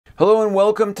Hello and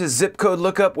welcome to Zip Code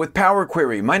Lookup with Power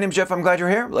Query. My name's Jeff, I'm glad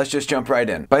you're here. Let's just jump right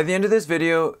in. By the end of this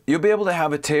video, you'll be able to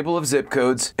have a table of zip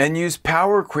codes and use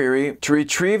Power Query to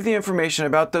retrieve the information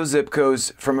about those zip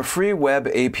codes from a free web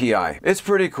API. It's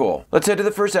pretty cool. Let's head to the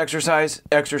first exercise,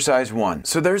 exercise 1.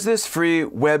 So there's this free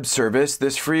web service,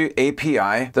 this free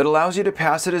API that allows you to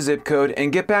pass it a zip code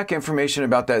and get back information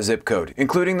about that zip code,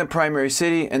 including the primary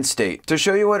city and state. To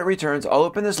show you what it returns, I'll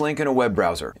open this link in a web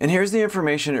browser. And here's the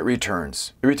information it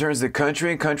returns. It returns the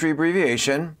country and country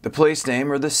abbreviation, the place name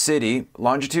or the city,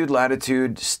 longitude,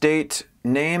 latitude, state,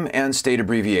 name, and state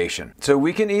abbreviation. So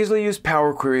we can easily use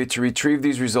Power Query to retrieve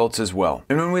these results as well.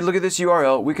 And when we look at this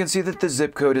URL, we can see that the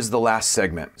zip code is the last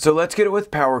segment. So let's get it with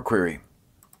Power Query.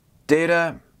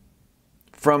 Data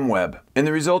from web. In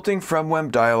the resulting from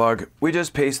web dialog, we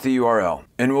just paste the URL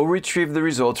and we'll retrieve the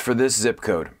results for this zip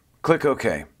code. Click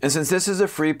OK. And since this is a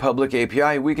free public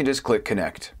API, we can just click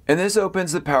Connect. And this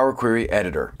opens the Power Query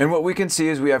editor. And what we can see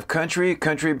is we have country,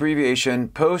 country abbreviation,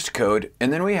 postcode,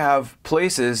 and then we have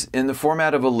places in the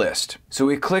format of a list. So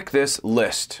we click this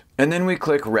list, and then we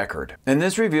click Record. And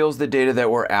this reveals the data that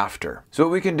we're after. So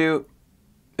what we can do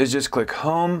is just click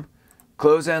Home,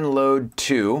 Close and Load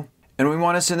To, and we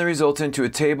want to send the results into a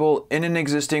table in an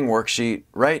existing worksheet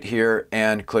right here,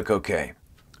 and click OK.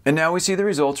 And now we see the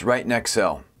results right in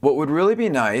Excel. What would really be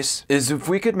nice is if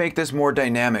we could make this more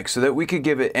dynamic so that we could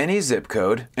give it any zip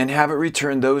code and have it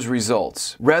return those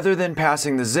results rather than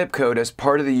passing the zip code as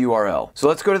part of the URL. So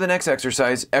let's go to the next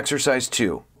exercise, exercise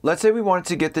 2. Let's say we wanted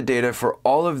to get the data for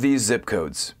all of these zip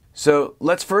codes. So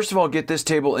let's first of all get this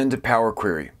table into Power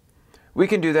Query. We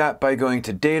can do that by going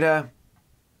to Data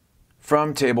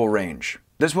from Table Range.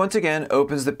 This once again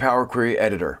opens the Power Query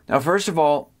editor. Now first of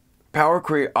all, Power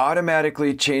Query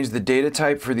automatically changed the data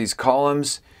type for these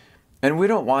columns, and we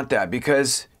don't want that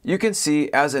because you can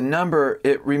see as a number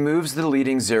it removes the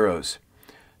leading zeros.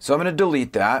 So I'm going to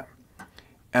delete that,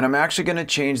 and I'm actually going to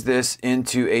change this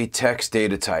into a text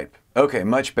data type. Okay,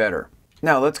 much better.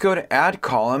 Now let's go to Add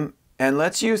Column and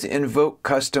let's use Invoke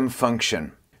Custom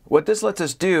Function. What this lets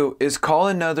us do is call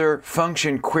another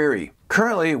function query.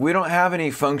 Currently we don't have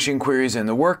any function queries in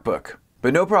the workbook.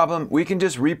 But no problem, we can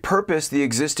just repurpose the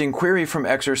existing query from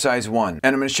exercise 1.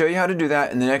 And I'm going to show you how to do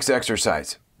that in the next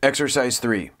exercise, exercise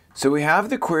 3. So we have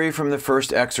the query from the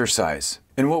first exercise.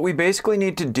 And what we basically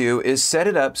need to do is set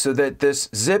it up so that this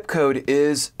zip code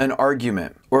is an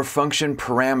argument or function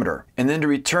parameter, and then to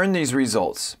return these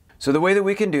results. So the way that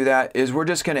we can do that is we're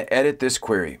just going to edit this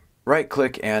query. Right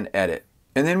click and edit.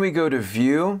 And then we go to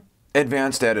View,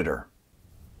 Advanced Editor.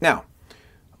 Now,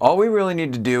 all we really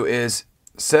need to do is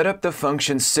set up the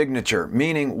function signature,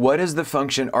 meaning what is the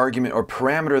function argument or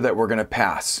parameter that we're going to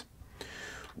pass?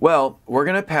 Well, we're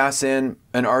going to pass in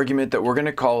an argument that we're going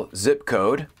to call zip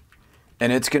code,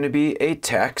 and it's going to be a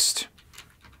text.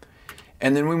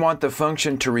 And then we want the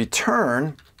function to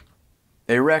return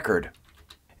a record.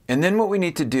 And then what we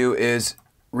need to do is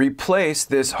replace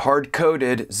this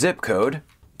hard-coded zip code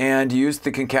and use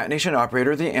the concatenation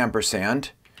operator, the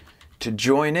ampersand, to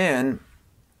join in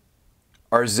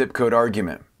our zip code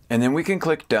argument. And then we can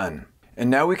click Done. And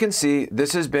now we can see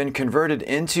this has been converted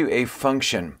into a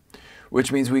function,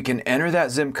 which means we can enter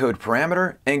that zip code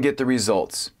parameter and get the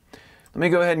results. Let me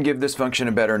go ahead and give this function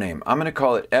a better name. I'm going to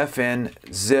call it fn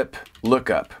zip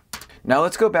lookup. Now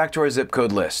let's go back to our zip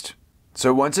code list.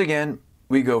 So once again,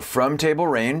 we go from table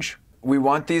range. We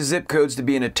want these zip codes to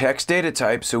be in a text data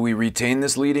type, so we retain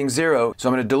this leading zero. So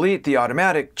I'm going to delete the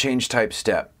automatic change type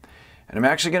step. And I'm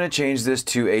actually going to change this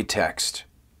to a text.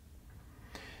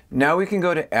 Now we can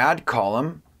go to Add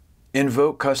Column,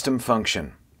 Invoke Custom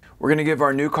Function. We're going to give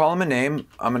our new column a name.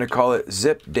 I'm going to call it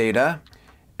Zip Data.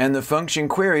 And the function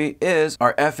query is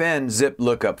our fn zip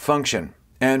lookup function.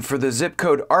 And for the zip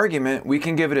code argument, we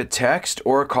can give it a text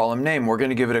or a column name. We're going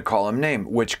to give it a column name.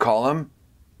 Which column?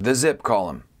 The zip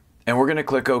column. And we're going to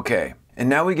click OK. And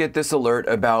now we get this alert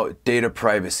about data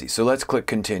privacy. So let's click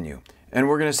Continue. And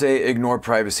we're going to say ignore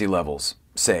privacy levels.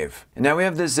 Save. And now we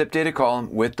have this zip data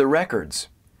column with the records.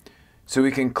 So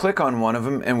we can click on one of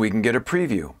them and we can get a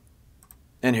preview.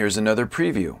 And here's another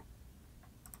preview.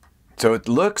 So it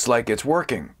looks like it's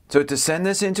working. So to send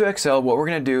this into Excel, what we're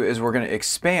going to do is we're going to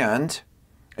expand,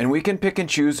 and we can pick and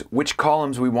choose which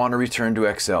columns we want to return to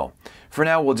Excel. For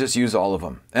now, we'll just use all of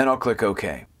them. And I'll click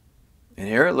OK. And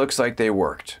here it looks like they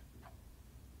worked.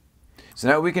 So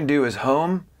now what we can do is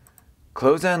Home,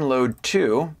 Close and Load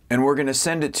To, and we're going to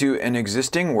send it to an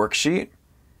existing worksheet,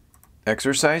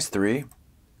 exercise 3,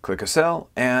 click a cell,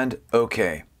 and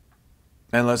OK.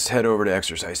 And let's head over to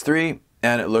exercise 3,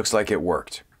 and it looks like it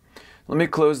worked. Let me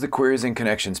close the Queries and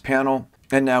Connections panel,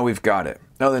 and now we've got it.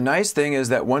 Now the nice thing is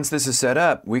that once this is set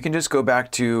up, we can just go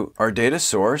back to our data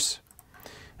source.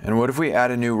 And what if we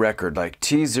add a new record like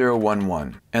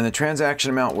T011? And the transaction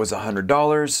amount was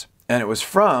 $100 and it was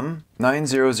from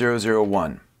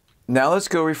 90001. Now let's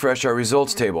go refresh our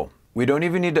results table. We don't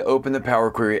even need to open the Power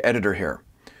Query editor here.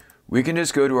 We can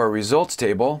just go to our results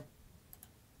table,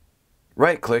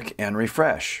 right click and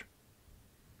refresh.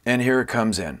 And here it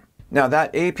comes in. Now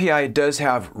that API does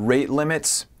have rate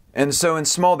limits. And so in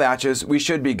small batches, we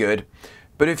should be good.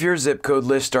 But if your zip code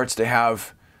list starts to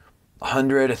have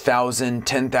 100, 1,000,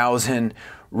 10,000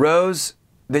 rows,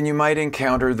 then you might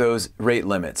encounter those rate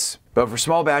limits. But for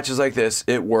small batches like this,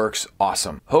 it works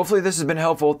awesome. Hopefully this has been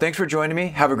helpful. Thanks for joining me.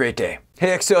 Have a great day.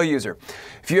 Hey Excel user,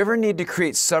 if you ever need to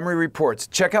create summary reports,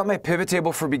 check out my Pivot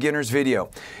Table for Beginners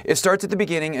video. It starts at the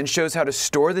beginning and shows how to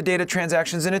store the data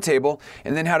transactions in a table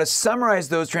and then how to summarize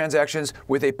those transactions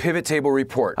with a pivot table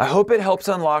report. I hope it helps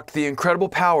unlock the incredible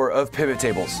power of pivot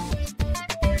tables.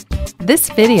 This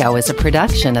video is a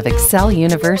production of Excel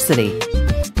University.